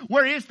wise?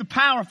 Where is the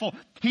powerful?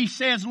 He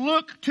says,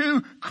 look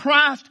to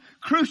Christ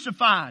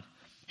crucified.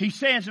 He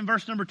says in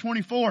verse number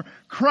 24,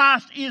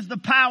 Christ is the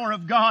power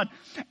of God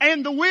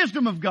and the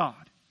wisdom of God.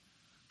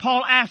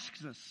 Paul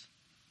asks us,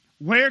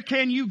 where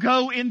can you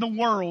go in the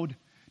world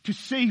to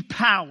see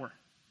power?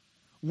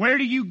 Where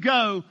do you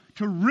go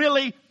to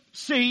really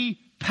see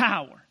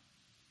power?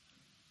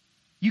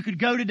 You could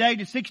go today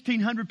to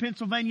 1600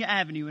 Pennsylvania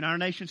Avenue in our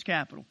nation's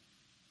capital.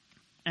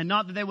 And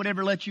not that they would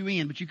ever let you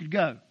in, but you could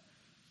go.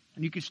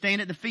 And you could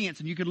stand at the fence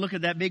and you could look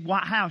at that big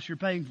white house you're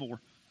paying for.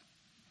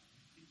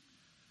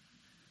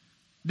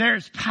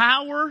 There's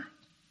power,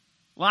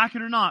 like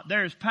it or not,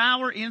 there is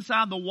power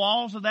inside the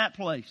walls of that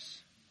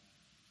place.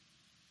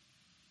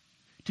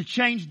 to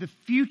change the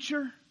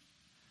future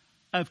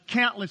of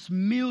countless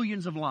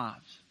millions of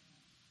lives.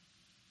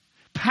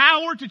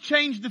 Power to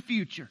change the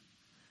future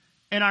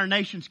in our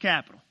nation's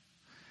capital.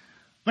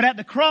 But at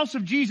the cross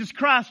of Jesus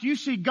Christ, you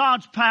see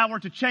God's power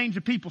to change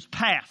a people's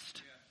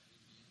past.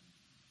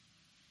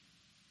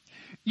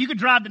 You could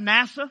drive to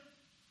NASA.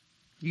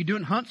 You could do it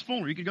in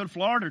Huntsville, or you could go to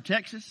Florida or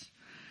Texas.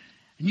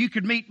 And you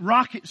could meet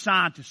rocket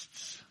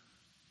scientists,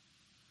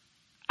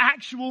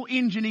 actual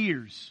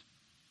engineers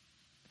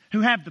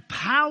who have the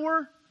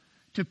power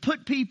to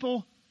put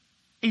people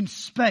in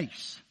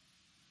space.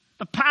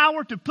 The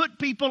power to put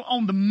people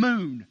on the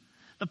moon.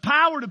 The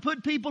power to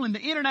put people in the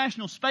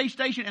International Space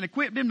Station and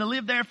equip them to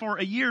live there for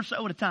a year or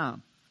so at a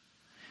time.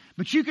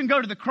 But you can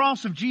go to the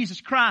cross of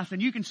Jesus Christ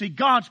and you can see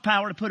God's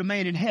power to put a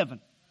man in heaven.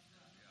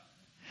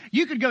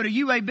 You could go to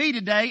UAB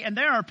today and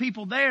there are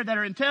people there that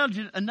are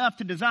intelligent enough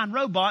to design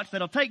robots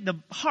that'll take the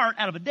heart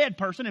out of a dead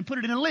person and put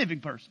it in a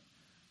living person.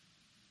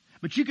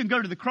 But you can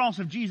go to the cross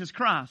of Jesus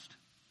Christ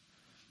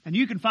and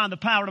you can find the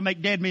power to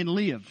make dead men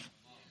live.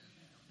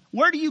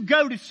 Where do you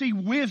go to see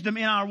wisdom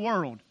in our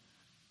world?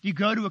 Do you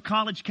go to a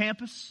college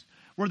campus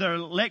where they're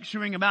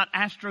lecturing about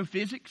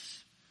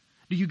astrophysics?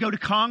 Do you go to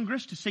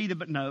Congress to see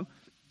but no.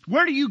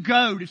 Where do you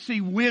go to see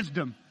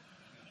wisdom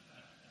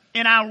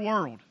in our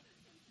world?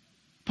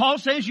 Paul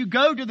says you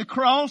go to the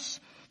cross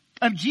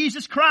of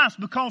Jesus Christ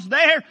because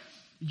there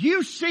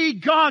you see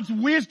God's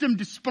wisdom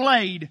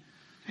displayed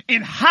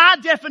in high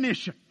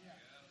definition.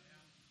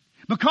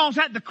 Because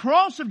at the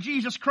cross of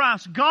Jesus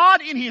Christ,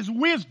 God in His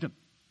wisdom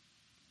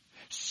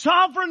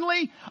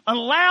sovereignly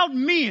allowed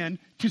men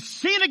to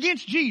sin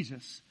against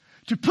Jesus,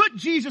 to put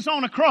Jesus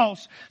on a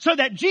cross so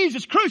that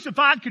Jesus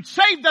crucified could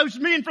save those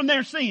men from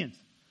their sins.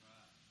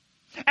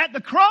 At the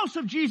cross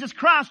of Jesus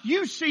Christ,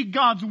 you see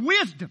God's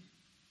wisdom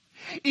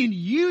in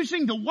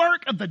using the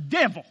work of the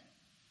devil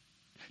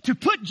to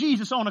put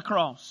Jesus on a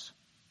cross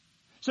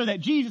so that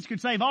Jesus could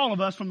save all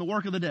of us from the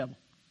work of the devil.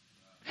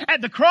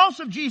 At the cross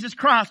of Jesus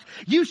Christ,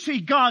 you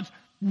see God's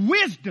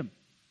wisdom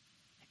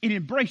in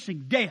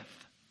embracing death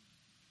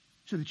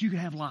so that you can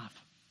have life.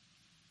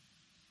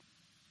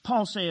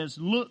 Paul says,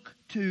 look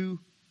to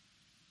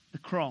the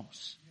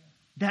cross.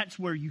 That's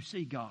where you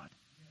see God.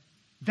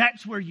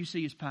 That's where you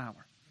see His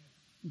power.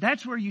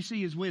 That's where you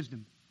see His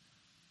wisdom.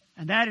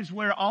 And that is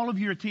where all of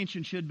your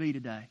attention should be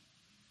today.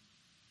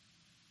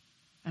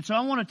 And so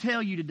I want to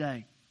tell you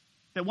today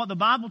that what the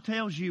Bible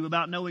tells you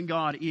about knowing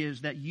God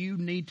is that you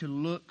need to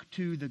look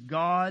to the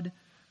God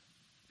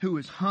who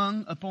is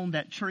hung upon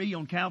that tree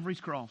on Calvary's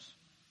cross.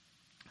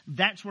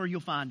 That's where you'll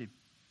find Him.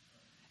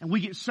 And we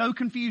get so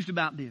confused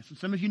about this. And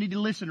some of you need to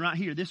listen right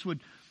here. This would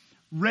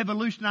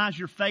revolutionize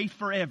your faith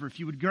forever if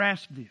you would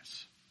grasp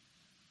this.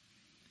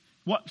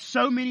 What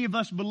so many of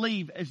us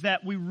believe is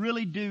that we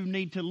really do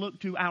need to look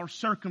to our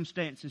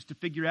circumstances to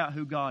figure out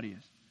who God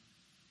is.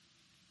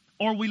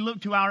 Or we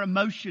look to our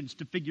emotions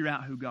to figure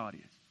out who God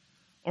is.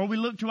 Or we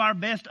look to our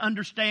best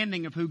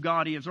understanding of who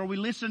God is. Or we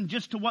listen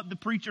just to what the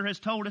preacher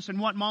has told us and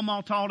what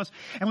Mama taught us.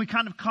 And we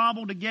kind of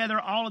cobble together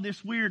all of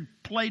this weird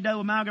Play-Doh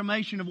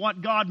amalgamation of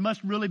what God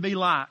must really be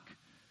like.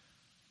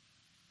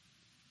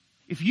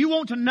 If you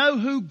want to know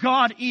who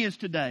God is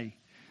today,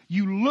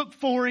 you look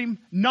for Him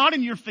not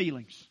in your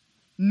feelings,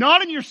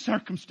 not in your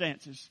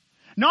circumstances,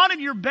 not in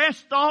your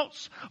best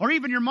thoughts or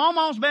even your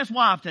mama's best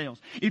wife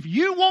tales. If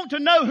you want to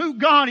know who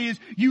God is,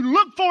 you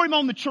look for Him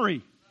on the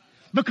tree.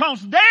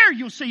 Because there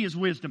you'll see His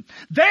wisdom.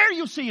 There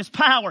you'll see His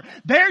power.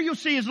 There you'll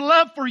see His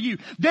love for you.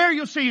 There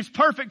you'll see His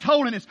perfect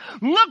holiness.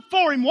 Look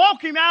for Him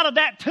walking out of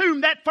that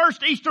tomb that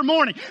first Easter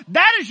morning.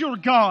 That is your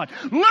God.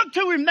 Look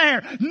to Him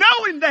there.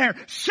 Know Him there.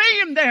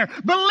 See Him there.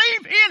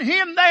 Believe in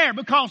Him there.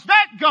 Because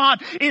that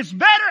God is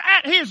better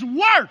at His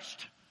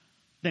worst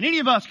than any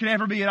of us could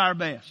ever be at our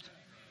best.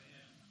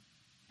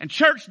 And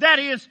church, that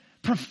is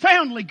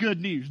profoundly good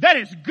news. That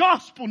is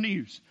gospel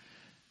news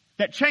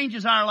that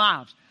changes our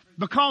lives.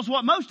 Because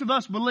what most of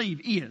us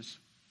believe is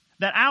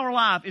that our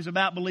life is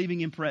about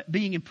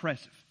being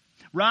impressive.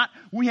 Right?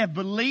 We have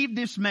believed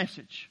this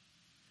message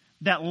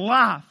that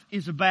life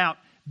is about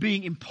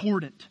being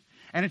important.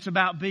 And it's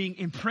about being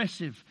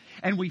impressive.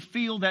 And we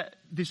feel that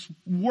this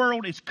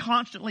world is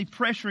constantly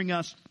pressuring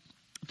us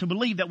to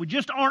believe that we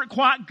just aren't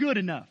quite good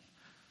enough.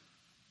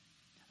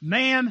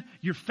 Ma'am,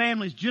 your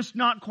family's just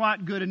not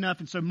quite good enough.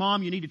 And so,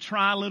 Mom, you need to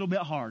try a little bit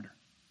harder.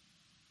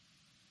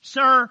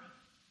 Sir,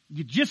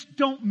 you just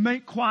don't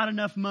make quite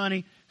enough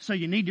money, so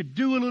you need to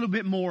do a little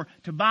bit more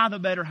to buy the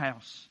better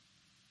house.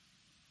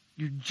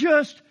 You're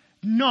just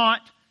not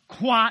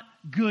quite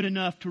good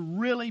enough to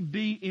really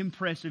be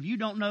impressive. You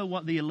don't know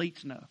what the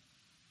elites know.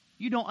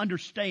 You don't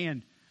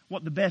understand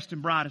what the best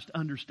and brightest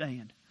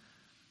understand.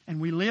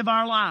 And we live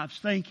our lives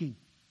thinking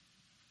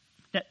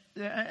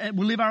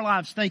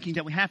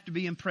that we have to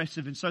be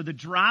impressive. And so the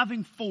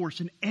driving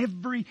force in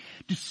every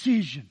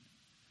decision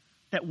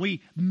that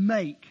we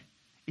make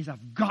is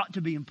I've got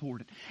to be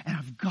important and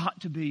I've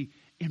got to be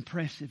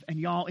impressive. And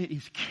y'all, it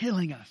is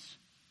killing us.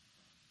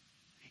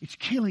 It's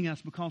killing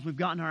us because we've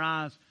gotten our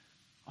eyes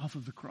off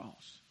of the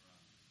cross.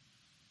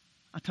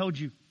 I told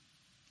you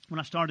when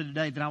I started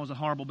today that I was a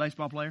horrible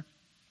baseball player.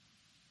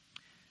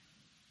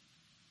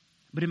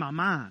 But in my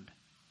mind,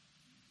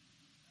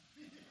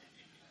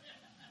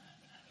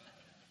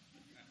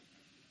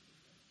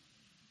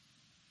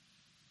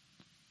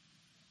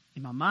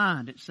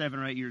 at 7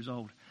 or 8 years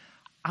old,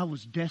 I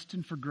was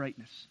destined for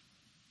greatness.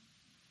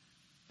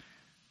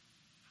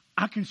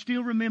 I can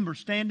still remember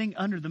standing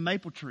under the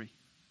maple tree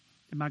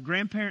in my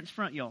grandparents'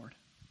 front yard,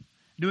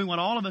 doing what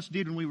all of us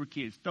did when we were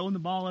kids, throwing the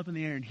ball up in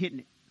the air and hitting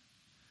it.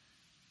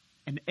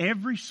 And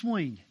every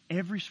swing,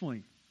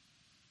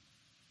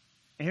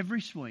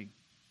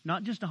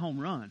 not just a home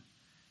run,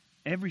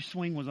 every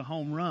swing was a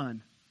home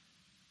run.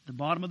 The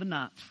bottom of the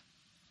ninth,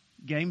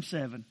 Game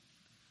 7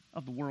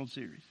 of the World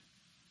Series.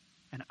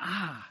 And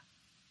I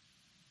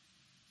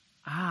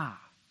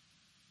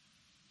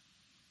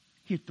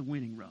hit the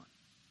winning run.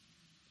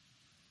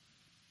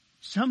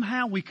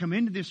 Somehow we come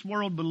into this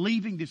world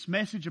believing this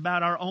message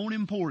about our own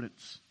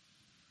importance.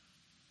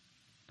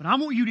 But I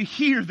want you to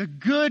hear the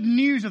good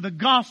news of the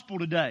gospel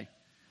today.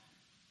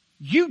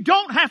 You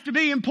don't have to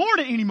be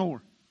important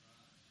anymore.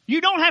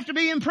 You don't have to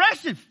be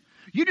impressive.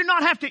 You do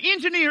not have to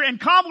engineer and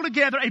cobble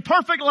together a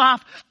perfect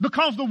life,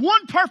 because the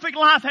one perfect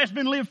life has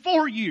been lived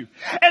for you.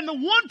 And the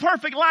one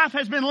perfect life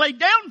has been laid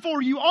down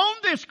for you on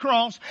this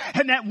cross.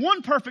 And that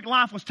one perfect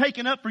life was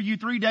taken up for you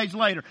 3 days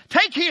later.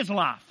 Take His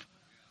life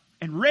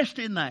and rest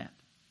in that.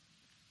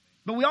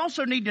 But we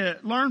also need to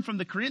learn from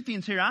the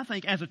Corinthians here, I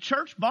think, as a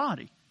church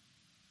body.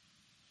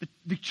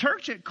 The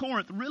church at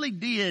Corinth really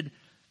did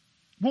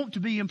want to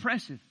be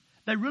impressive.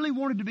 They really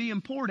wanted to be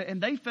important,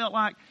 and they felt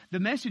like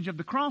the message of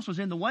the cross was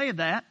in the way of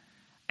that.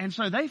 And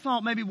so they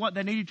thought maybe what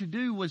they needed to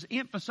do was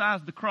emphasize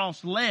the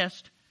cross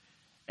less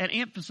and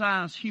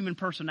emphasize human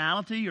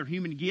personality or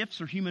human gifts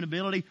or human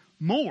ability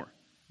more.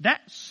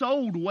 That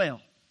sold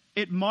well.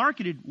 It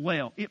marketed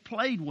well. It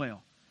played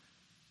well.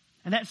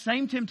 And that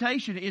same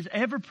temptation is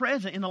ever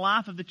present in the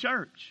life of the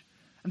church.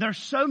 And there are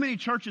so many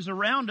churches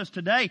around us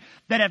today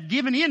that have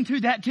given in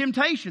to that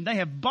temptation. They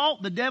have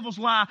bought the devil's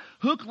lie,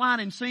 hook,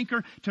 line, and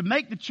sinker, to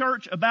make the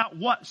church about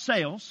what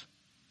sells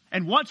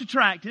and what's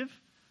attractive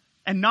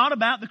and not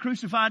about the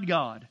crucified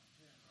God.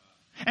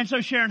 And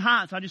so, Sharon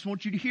Heights, I just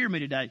want you to hear me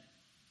today.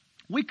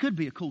 We could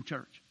be a cool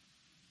church.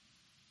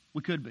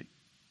 We could be.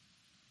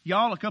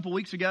 Y'all, a couple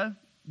weeks ago,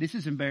 this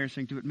is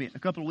embarrassing to admit. A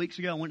couple of weeks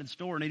ago, I went to the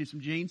store and needed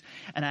some jeans,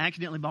 and I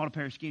accidentally bought a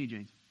pair of skinny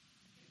jeans.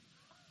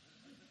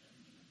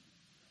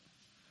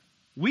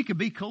 We could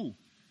be cool.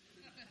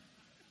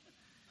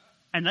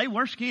 And they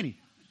were skinny.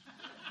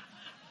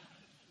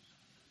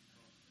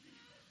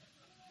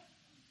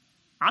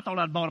 I thought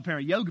I'd bought a pair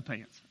of yoga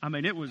pants. I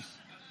mean,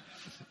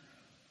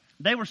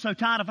 they were so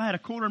tight, if I had a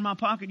quarter in my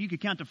pocket, you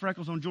could count the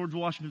freckles on George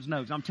Washington's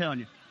nose. I'm telling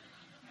you.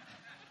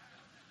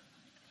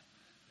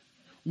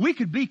 We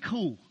could be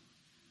cool.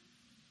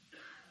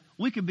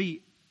 We could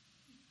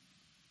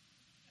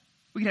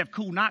have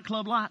cool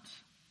nightclub lights.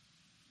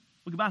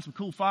 We could buy some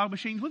cool fog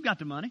machines. We've got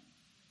the money.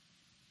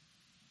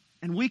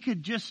 And we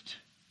could just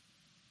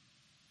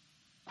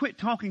quit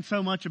talking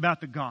so much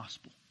about the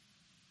gospel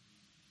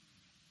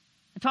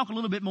and talk a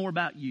little bit more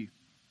about you.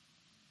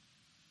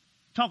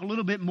 Talk a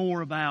little bit more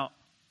about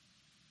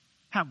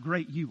how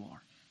great you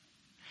are.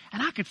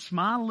 And I could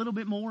smile a little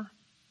bit more,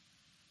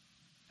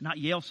 not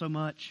yell so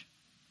much.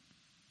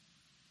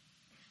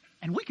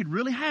 And we could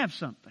really have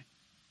something.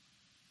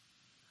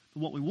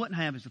 But what we wouldn't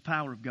have is the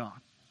power of God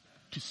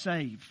to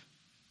save.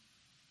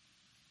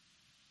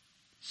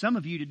 Some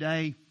of you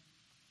today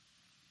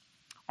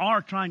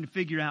are trying to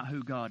figure out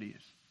who God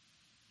is.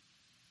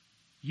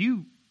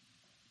 You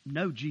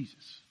know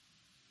Jesus.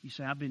 You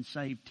say, I've been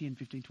saved 10,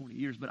 15, 20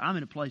 years, but I'm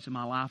in a place in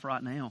my life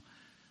right now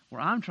where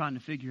I'm trying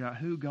to figure out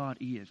who God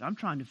is. I'm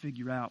trying to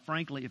figure out,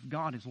 frankly, if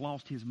God has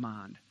lost His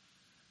mind.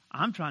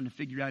 I'm trying to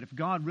figure out if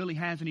God really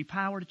has any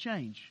power to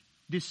change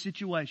this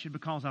situation,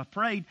 because I've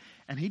prayed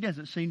and He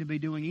doesn't seem to be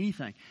doing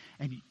anything.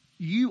 And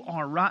you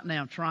are right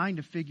now trying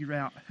to figure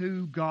out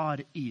who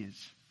God is.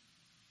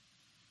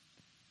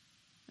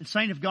 And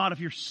saint of God,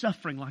 if you're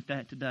suffering like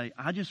that today,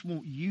 I just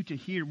want you to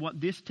hear what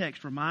this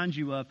text reminds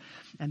you of,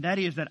 and that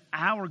is that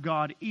our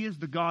God is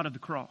the God of the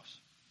cross.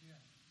 Yeah.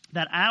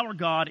 That our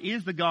God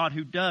is the God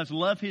who does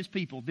love His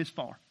people this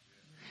far.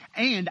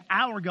 Yeah. And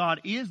our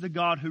God is the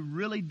God who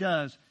really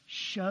does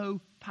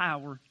show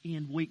power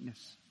in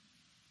weakness.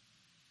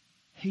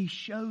 He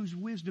shows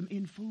wisdom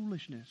in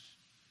foolishness.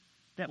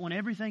 That when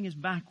everything is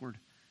backward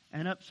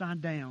and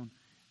upside down,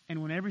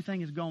 and when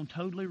everything has gone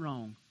totally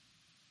wrong,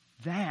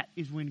 that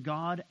is when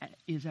God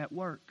is at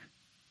work.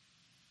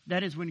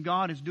 That is when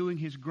God is doing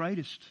His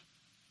greatest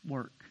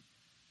work.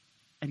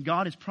 And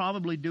God is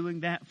probably doing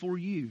that for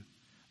you,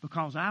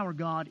 because our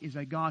God is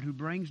a God who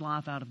brings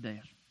life out of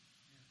death.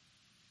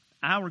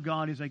 Our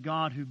God is a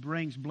God who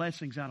brings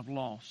blessings out of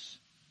loss.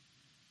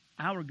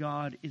 Our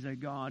God is a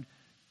God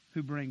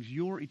who brings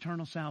your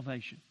eternal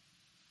salvation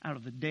out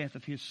of the death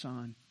of His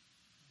Son.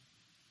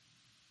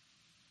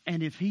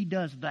 And if He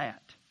does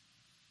that,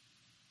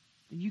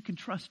 then you can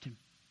trust Him.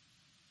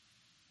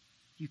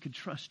 You can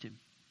trust Him.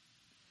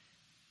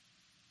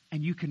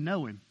 And you can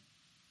know Him.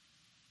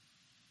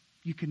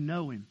 You can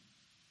know Him,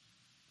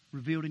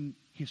 revealed in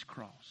His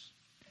cross.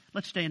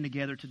 Let's stand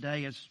together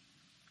today as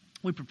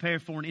we prepare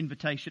for an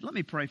invitation. Let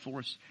me pray for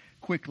us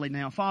quickly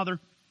now. Father,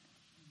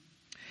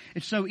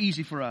 it's so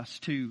easy for us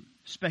to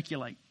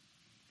speculate.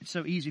 It's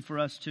so easy for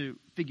us to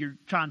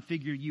try and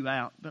figure you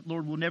out. But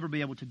Lord, we'll never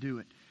be able to do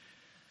it.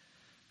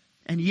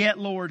 And yet,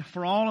 Lord,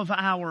 for all of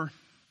our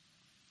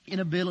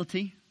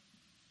inability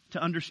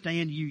to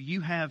understand you,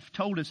 you have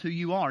told us who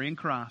you are in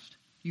Christ.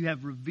 You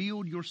have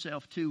revealed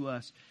yourself to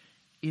us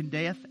in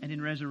death and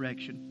in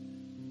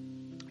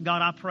resurrection.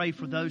 God, I pray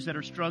for those that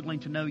are struggling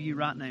to know you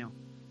right now.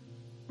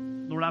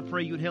 Lord, I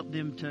pray you would help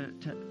them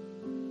to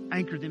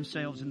anchor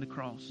themselves in the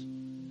cross.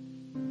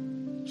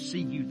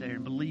 See you there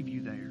and believe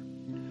you there.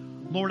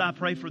 Lord, I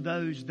pray for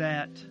those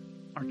that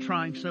are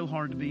trying so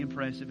hard to be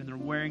impressive and they're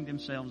wearing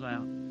themselves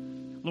out.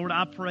 Lord,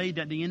 I pray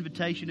that the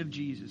invitation of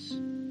Jesus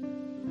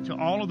to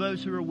all of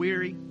those who are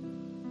weary,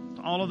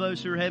 to all of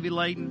those who are heavy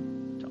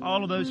laden, to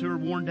all of those who are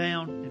worn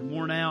down and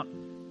worn out,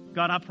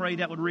 God, I pray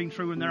that would ring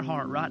true in their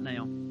heart right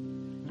now.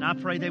 And I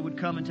pray they would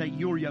come and take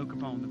your yoke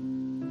upon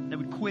them. They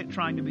would quit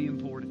trying to be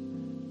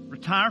important,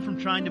 retire from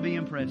trying to be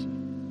impressive,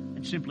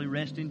 and simply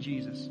rest in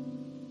Jesus.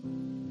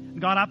 And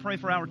God, I pray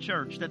for our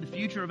church, that the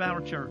future of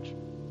our church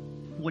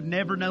would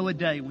never know a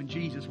day when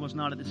Jesus was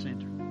not at the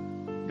center.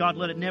 God,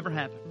 let it never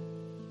happen.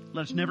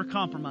 Let us never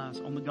compromise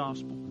on the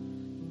gospel.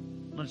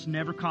 Let us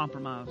never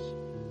compromise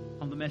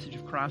on the message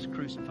of Christ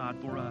crucified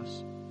for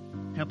us.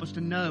 Help us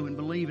to know and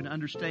believe and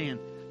understand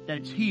that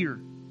it's here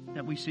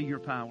that we see your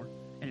power.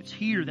 And it's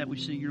here that we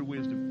see your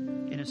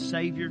wisdom in a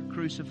Savior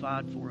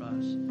crucified for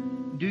us.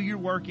 Do your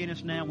work in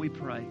us now, we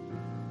pray.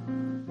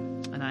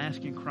 And I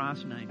ask in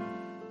Christ's name.